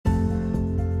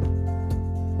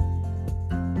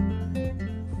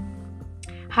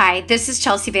Hi, this is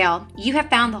Chelsea Vale. You have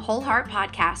found the Whole Heart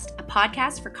Podcast, a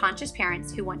podcast for conscious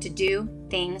parents who want to do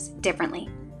things differently.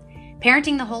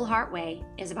 Parenting the Whole Heart Way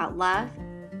is about love,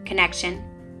 connection,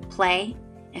 play,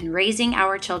 and raising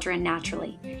our children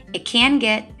naturally. It can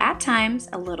get, at times,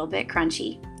 a little bit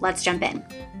crunchy. Let's jump in.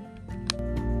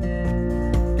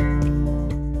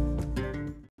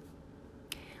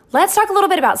 Let's talk a little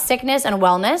bit about sickness and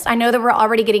wellness. I know that we're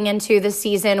already getting into the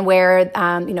season where,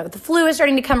 the flu is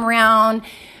starting to come around.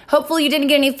 Hopefully you didn't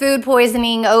get any food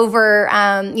poisoning over,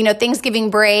 Thanksgiving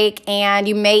break, and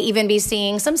you may even be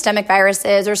seeing some stomach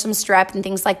viruses or some strep and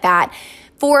things like that.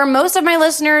 For most of my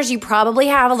listeners, you probably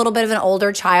have a little bit of an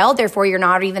older child, therefore you're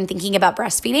not even thinking about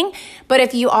breastfeeding. But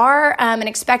if you are an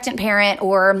expectant parent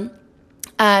or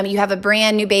you have a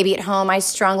brand new baby at home, I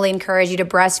strongly encourage you to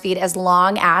breastfeed as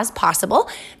long as possible.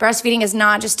 Breastfeeding is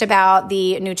not just about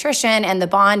the nutrition and the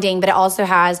bonding, but it also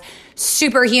has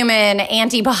superhuman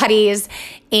antibodies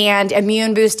and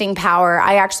immune boosting power.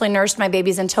 I actually nursed my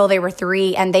babies until they were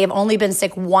 3, and they have only been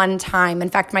sick one time.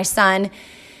 In fact, my son,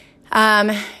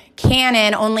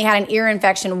 Cannon, only had an ear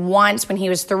infection once when he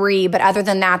was 3, but other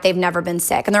than that, they've never been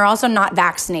sick. And they're also not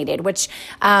vaccinated, which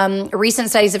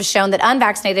recent studies have shown that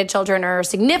unvaccinated children are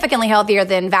significantly healthier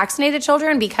than vaccinated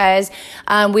children because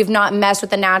we've not messed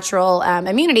with the natural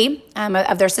immunity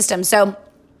of their system. So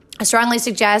I strongly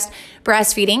suggest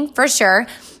breastfeeding for sure.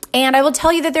 And I will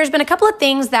tell you that there's been a couple of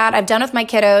things that I've done with my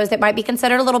kiddos that might be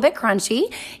considered a little bit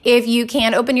crunchy. If you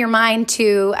can open your mind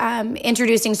to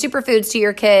introducing superfoods to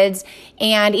your kids,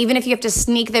 and even if you have to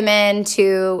sneak them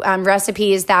into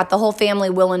recipes that the whole family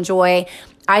will enjoy,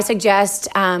 I suggest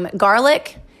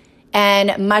garlic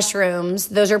and mushrooms.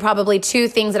 Those are probably 2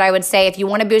 things that I would say if you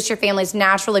want to boost your family's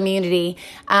natural immunity.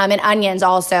 And onions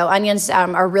also. Onions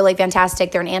are really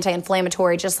fantastic. They're an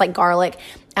anti-inflammatory, just like garlic.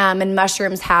 And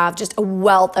mushrooms have just a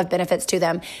wealth of benefits to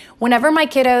them. Whenever my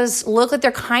kiddos look like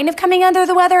they're kind of coming under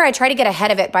the weather, I try to get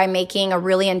ahead of it by making a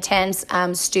really intense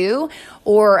stew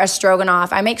or a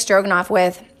stroganoff. I make stroganoff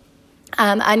with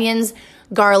onions,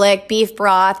 garlic, beef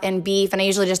broth, and beef, and I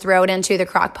usually just throw it into the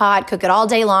crock pot, cook it all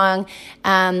day long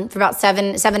for about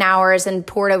 7 hours, and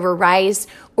pour it over rice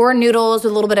or noodles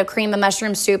with a little bit of cream and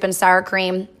mushroom soup and sour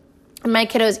cream. And my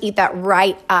kiddos eat that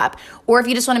right up. Or if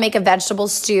you just want to make a vegetable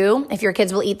stew, if your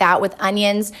kids will eat that with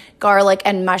onions, garlic,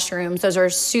 and mushrooms. Those are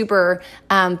super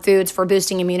foods for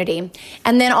boosting immunity.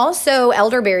 And then also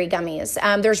elderberry gummies.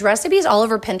 There's recipes all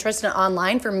over Pinterest and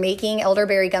online for making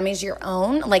elderberry gummies your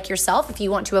own, like yourself, if you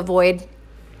want to avoid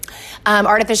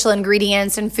artificial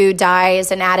ingredients and food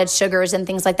dyes and added sugars and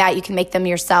things like that. You can make them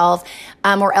yourself.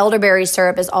 Or elderberry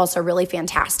syrup is also really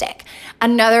fantastic.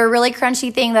 Another really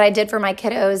crunchy thing that I did for my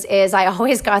kiddos is I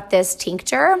always got this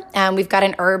tincture. We've got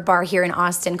an herb bar here in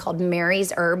Austin called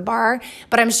Mary's Herb Bar,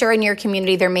 but I'm sure in your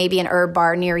community there may be an herb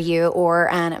bar near you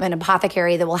or an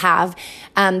apothecary that will have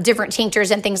different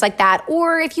tinctures and things like that.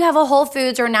 Or if you have a Whole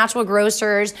Foods or Natural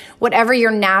Grocers, whatever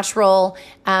your natural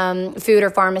food or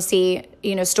pharmacy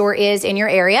store is in your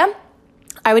area,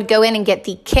 I would go in and get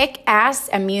the Kick-Ass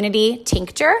Immunity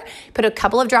Tincture, put a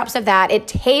couple of drops of that. It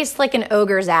tastes like an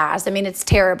ogre's ass. I mean, it's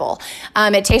terrible.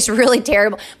 It tastes really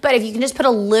terrible. But if you can just put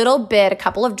a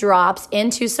couple of drops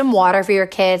into some water for your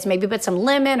kids, maybe put some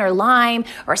lemon or lime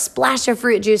or a splash of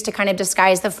fruit juice to kind of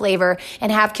disguise the flavor,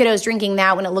 and have kiddos drinking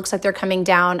that when it looks like they're coming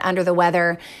down under the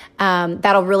weather,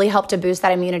 that'll really help to boost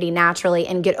that immunity naturally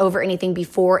and get over anything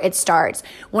before it starts.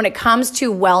 When it comes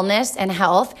to wellness and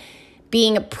health,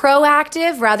 being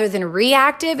proactive rather than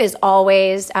reactive is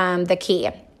always the key.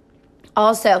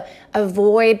 Also,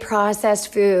 avoid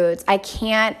processed foods. I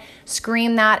can't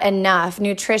scream that enough.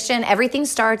 Nutrition, everything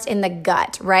starts in the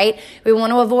gut, right? We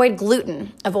want to avoid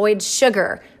gluten, avoid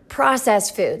sugar,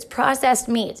 processed foods, processed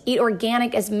meats. Eat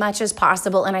organic as much as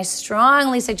possible, and I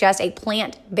strongly suggest a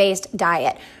plant-based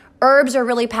diet. Herbs are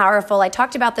really powerful. I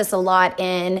talked about this a lot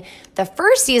in the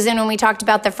first season when we talked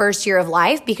about the first year of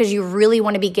life, because you really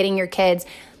want to be getting your kids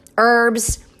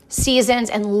herbs,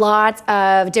 seasons, and lots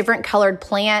of different colored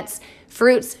plants,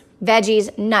 fruits,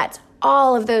 veggies, nuts.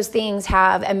 All of those things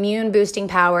have immune boosting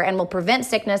power and will prevent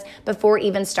sickness before it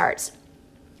even starts.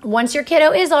 Once your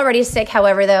kiddo is already sick,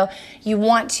 however, though, you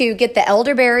want to get the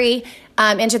elderberry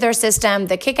into their system,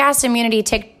 the Kick-Ass Immunity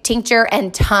Tincture,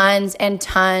 and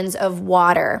tons of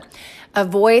water.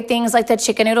 Avoid things like the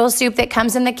chicken noodle soup that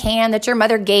comes in the can that your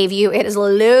mother gave you. It is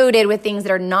loaded with things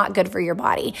that are not good for your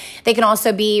body. They can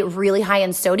also be really high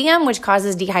in sodium, which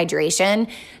causes dehydration.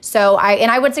 So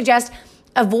I would suggest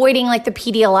avoiding like the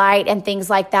Pedialyte and things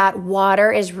like that.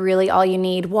 Water is really all you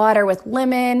need. Water with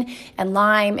lemon and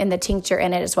lime and the tincture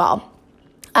in it as well.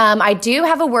 I do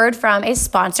have a word from a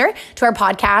sponsor to our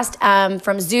podcast,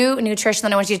 from Zoo Nutrition,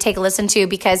 that I want you to take a listen to,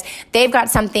 because they've got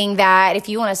something that if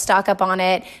you want to stock up on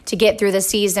it to get through the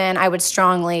season, I would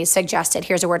strongly suggest it.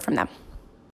 Here's a word from them.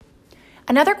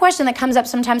 Another question that comes up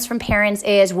sometimes from parents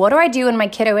is, what do I do when my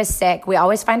kiddo is sick? We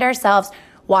always find ourselves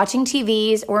watching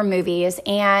TVs or movies.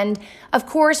 And of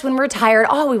course, when we're tired,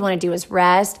 all we want to do is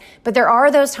rest. But there are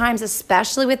those times,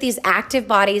 especially with these active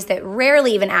bodies that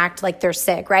rarely even act like they're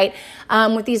sick, right?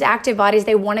 With these active bodies,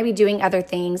 they want to be doing other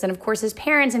things. And of course, as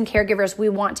parents and caregivers, we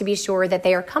want to be sure that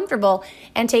they are comfortable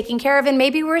and taken care of. And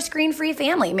maybe we're a screen-free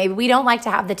family. Maybe we don't like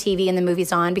to have the TV and the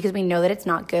movies on because we know that it's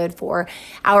not good for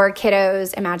our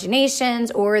kiddos'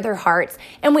 imaginations or their hearts.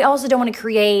 And we also don't want to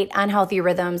create unhealthy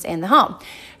rhythms in the home.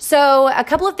 So a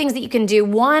couple of things that you can do.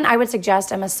 One, I would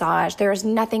suggest a massage. There is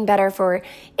nothing better for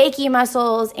achy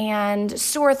muscles and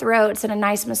sore throats than a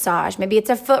nice massage. Maybe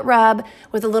it's a foot rub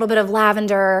with a little bit of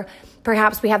lavender.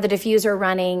 Perhaps we have the diffuser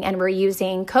running and we're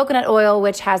using coconut oil,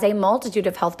 which has a multitude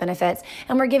of health benefits.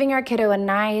 And we're giving our kiddo a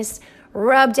nice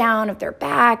rub down of their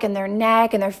back and their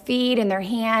neck and their feet and their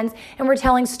hands. And we're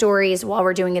telling stories while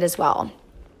we're doing it as well.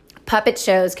 Puppet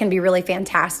shows can be really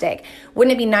fantastic.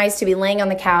 Wouldn't it be nice to be laying on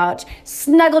the couch,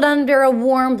 snuggled under a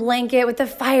warm blanket with the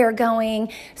fire going,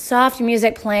 soft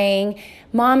music playing,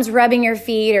 mom's rubbing your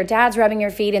feet or dad's rubbing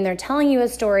your feet, and they're telling you a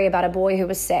story about a boy who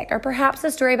was sick, or perhaps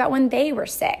a story about when they were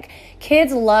sick.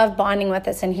 Kids love bonding with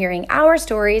us and hearing our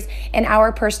stories and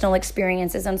our personal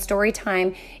experiences, and story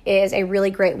time is a really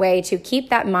great way to keep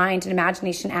that mind and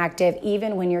imagination active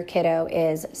even when your kiddo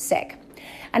is sick.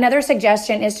 Another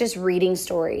suggestion is just reading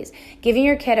stories, giving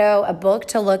your kiddo a book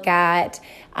to look at,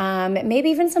 maybe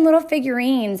even some little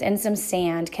figurines and some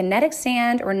sand. Kinetic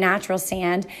sand or natural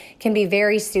sand can be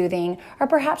very soothing, or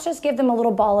perhaps just give them a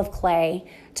little ball of clay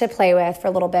to play with for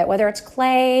a little bit, whether it's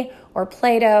clay or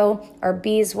Play-Doh or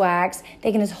beeswax.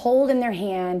 They can just hold in their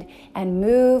hand and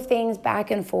move things back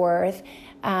and forth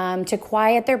to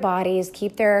quiet their bodies,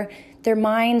 keep their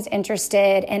minds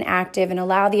interested and active, and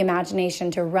allow the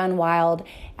imagination to run wild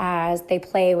as they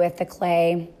play with the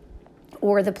clay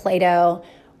or the Play-Doh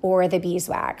or the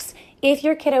beeswax. If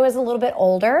your kiddo is a little bit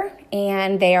older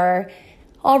and they are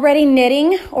already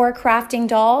knitting or crafting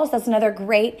dolls, that's another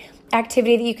great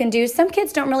activity that you can do. Some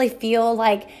kids don't really feel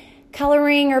like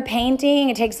coloring or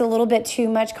painting. It takes a little bit too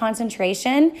much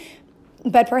concentration,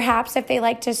 but perhaps if they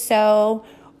like to sew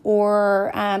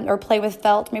or play with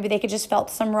felt, maybe they could just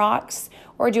felt some rocks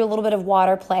or do a little bit of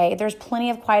water play. There's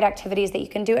plenty of quiet activities that you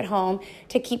can do at home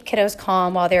to keep kiddos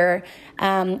calm while they're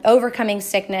overcoming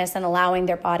sickness and allowing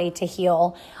their body to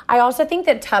heal. I also think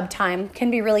that tub time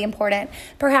can be really important.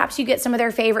 Perhaps you get some of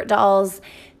their favorite dolls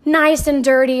nice and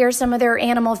dirty, or some of their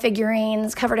animal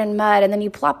figurines covered in mud, and then you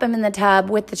plop them in the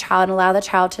tub with the child and allow the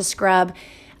child to scrub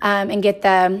and get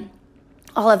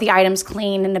all of the items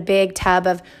clean in a big tub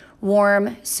of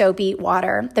warm, soapy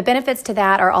water. The benefits to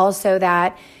that are also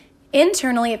that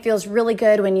internally it feels really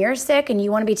good when you're sick and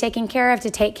you want to be taken care of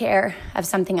to take care of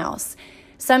something else.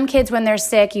 Some kids, when they're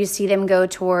sick, you see them go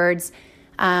towards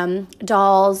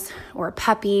dolls or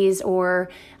puppies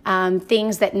or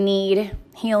things that need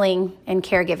healing and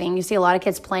caregiving. You see a lot of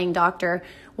kids playing doctor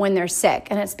when they're sick,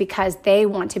 and it's because they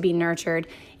want to be nurtured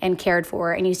and cared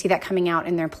for, and you see that coming out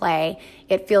in their play.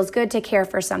 It feels good to care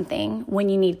for something when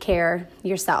you need care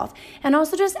yourself. And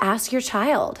also just ask your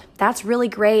child. That's really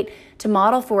great to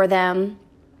model for them.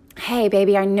 Hey,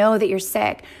 baby, I know that you're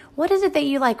sick. What is it that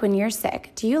you like when you're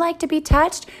sick? Do you like to be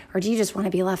touched, or do you just want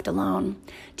to be left alone?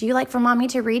 Do you like for mommy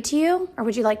to read to you, or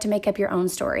would you like to make up your own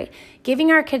story?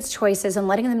 Giving our kids choices and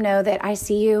letting them know that I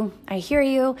see you, I hear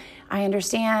you, I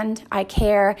understand, I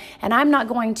care, and I'm not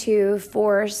going to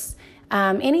force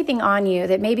anything on you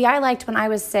that maybe I liked when I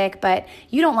was sick, but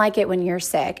you don't like it when you're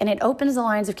sick. And it opens the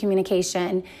lines of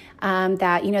communication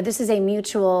that, this is a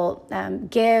mutual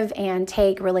give and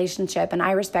take relationship, and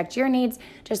I respect your needs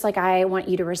just like I want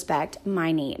you to respect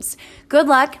my needs. Good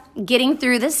luck getting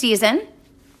through this season.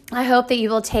 I hope that you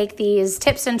will take these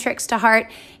tips and tricks to heart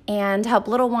and help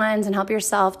little ones and help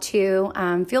yourself to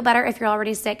feel better if you're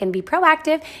already sick, and be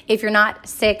proactive if you're not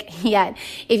sick yet.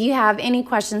 If you have any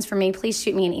questions for me, please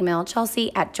shoot me an email,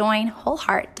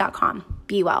 chelsea@joinwholeheart.com.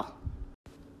 Be well.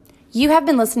 You have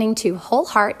been listening to Whole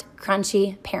Heart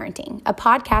Crunchy Parenting, a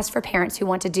podcast for parents who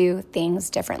want to do things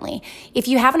differently. If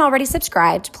you haven't already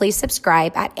subscribed, please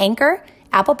subscribe at Anchor,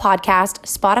 Apple Podcast,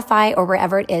 Spotify, or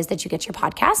wherever it is that you get your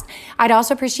podcast. I'd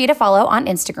also appreciate a follow on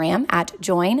Instagram at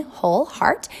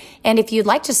joinwholeheart. And if you'd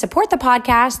like to support the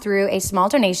podcast through a small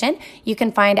donation, you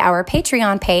can find our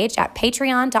Patreon page at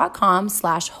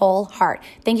patreon.com/wholeheart.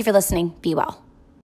 Thank you for listening. Be well.